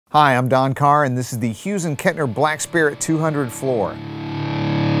Hi, I'm Don Carr, and this is the Hughes Kettner Black Spirit 200 floor.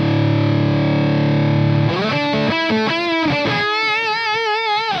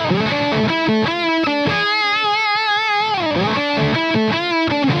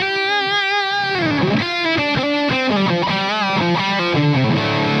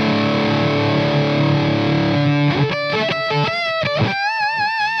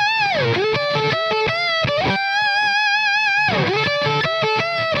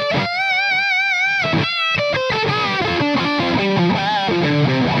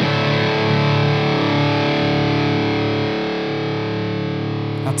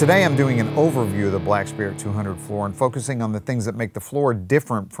 Today I'm doing an overview of the Black Spirit 200 floor and focusing on the things that make the floor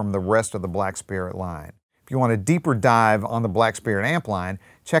different from the rest of the Black Spirit line. If you want a deeper dive on the Black Spirit amp line,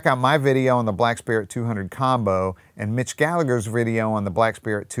 check out my video on the Black Spirit 200 combo and Mitch Gallagher's video on the Black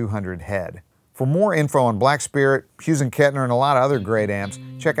Spirit 200 head. For more info on Black Spirit, Hughes Kettner, and a lot of other great amps,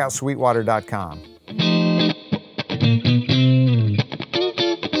 check out Sweetwater.com.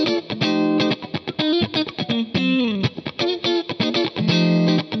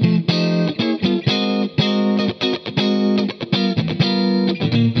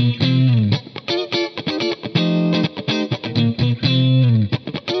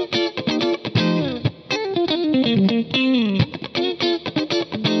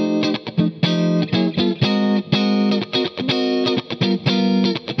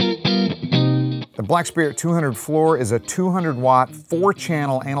 The Black Spirit 200 floor is a 200-watt,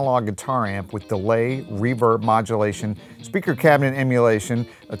 4-channel analog guitar amp with delay, reverb, modulation, speaker cabinet emulation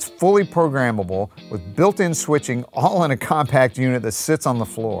that's fully programmable with built-in switching, all in a compact unit that sits on the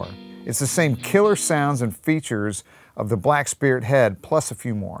floor. It's the same killer sounds and features of the Black Spirit head, plus a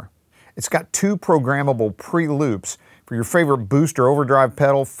few more. It's got 2 programmable pre-loops for your favorite boost or overdrive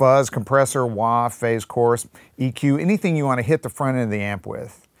pedal, fuzz, compressor, wah, phase, chorus, EQ, anything you want to hit the front end of the amp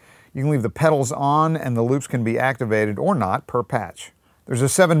with. You can leave the pedals on and the loops can be activated or not per patch. There's a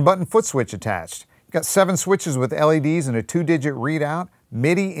 7-button foot switch attached. You've got 7 switches with LEDs and a 2-digit readout,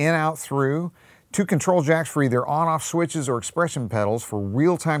 MIDI in, out, through, 2 control jacks for either on-off switches or expression pedals for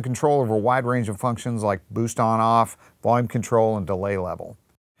real-time control over a wide range of functions like boost on-off, volume control, and delay level.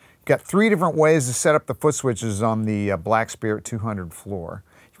 You've got 3 different ways to set up the foot switches on the Black Spirit 200 floor.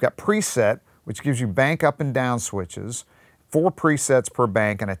 You've got preset, which gives you bank up and down switches, 4 presets per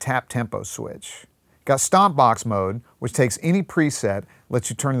bank, and a tap tempo switch. Got stomp box mode, which takes any preset, lets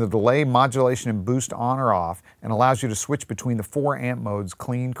you turn the delay, modulation, and boost on or off, and allows you to switch between the 4 amp modes,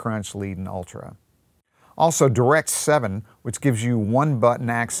 clean, crunch, lead, and ultra. Also direct 7, which gives you 1-button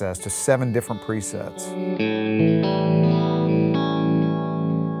access to 7 different presets.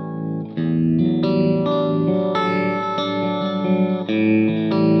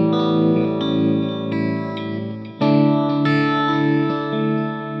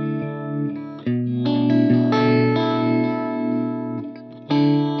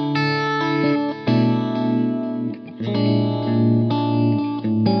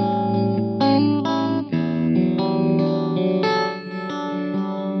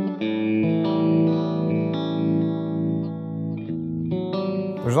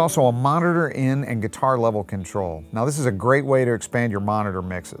 There's also a monitor in and guitar level control. Now this is a great way to expand your monitor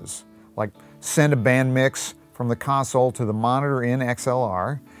mixes. Like send a band mix from the console to the monitor in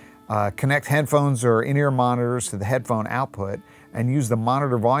XLR, connect headphones or in-ear monitors to the headphone output, and use the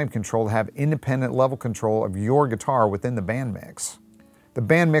monitor volume control to have independent level control of your guitar within the band mix. The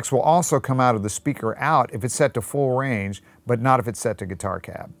band mix will also come out of the speaker out if it's set to full range, but not if it's set to guitar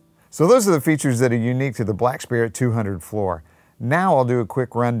cab. So those are the features that are unique to the Black Spirit 200 floor. Now I'll do a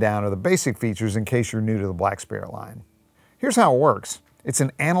quick rundown of the basic features in case you're new to the Black Spirit line. Here's how it works. It's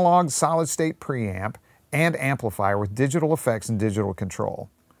an analog solid-state preamp and amplifier with digital effects and digital control.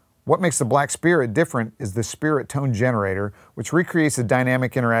 What makes the Black Spirit different is the Spirit Tone Generator, which recreates the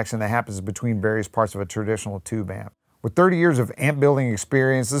dynamic interaction that happens between various parts of a traditional tube amp. With 30 years of amp building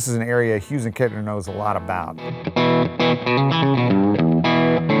experience, this is an area Hughes Kettner knows a lot about.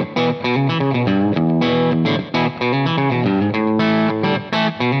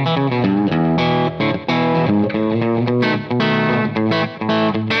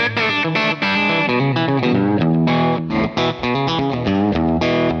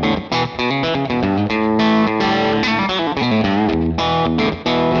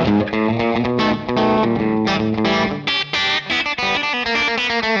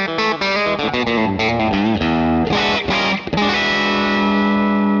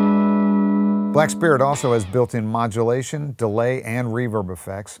 Black Spirit also has built-in modulation, delay, and reverb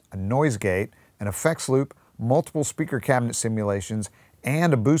effects, a noise gate, an effects loop, multiple speaker cabinet simulations,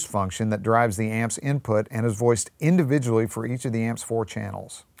 and a boost function that drives the amp's input and is voiced individually for each of the amp's 4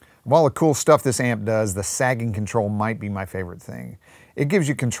 channels. Of all the cool stuff this amp does, the sagging control might be my favorite thing. It gives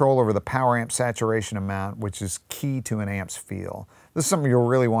you control over the power amp saturation amount, which is key to an amp's feel. This is something you'll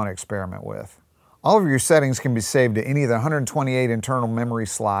really want to experiment with. All of your settings can be saved to any of the 128 internal memory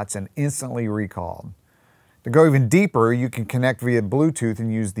slots and instantly recalled. To go even deeper, you can connect via Bluetooth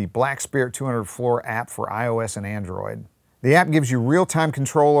and use the Black Spirit 200 Floor app for iOS and Android. The app gives you real-time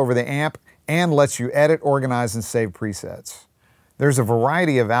control over the amp and lets you edit, organize, and save presets. There's a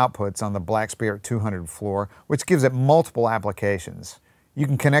variety of outputs on the Black Spirit 200 Floor, which gives it multiple applications. You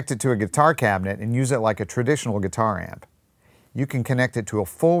can connect it to a guitar cabinet and use it like a traditional guitar amp. You can connect it to a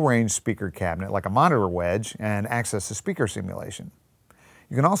full-range speaker cabinet like a monitor wedge and access the speaker simulation.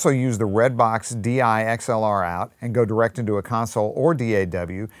 You can also use the Redbox DI XLR out and go direct into a console or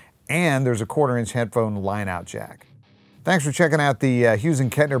DAW, and there's a 1/4-inch headphone line-out jack. Thanks for checking out the Hughes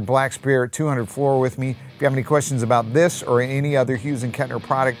Kettner Black Spirit 200 Floor with me. If you have any questions about this or any other Hughes Kettner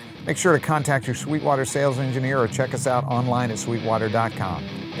product, make sure to contact your Sweetwater sales engineer or check us out online at sweetwater.com.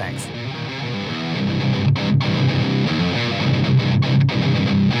 Thanks.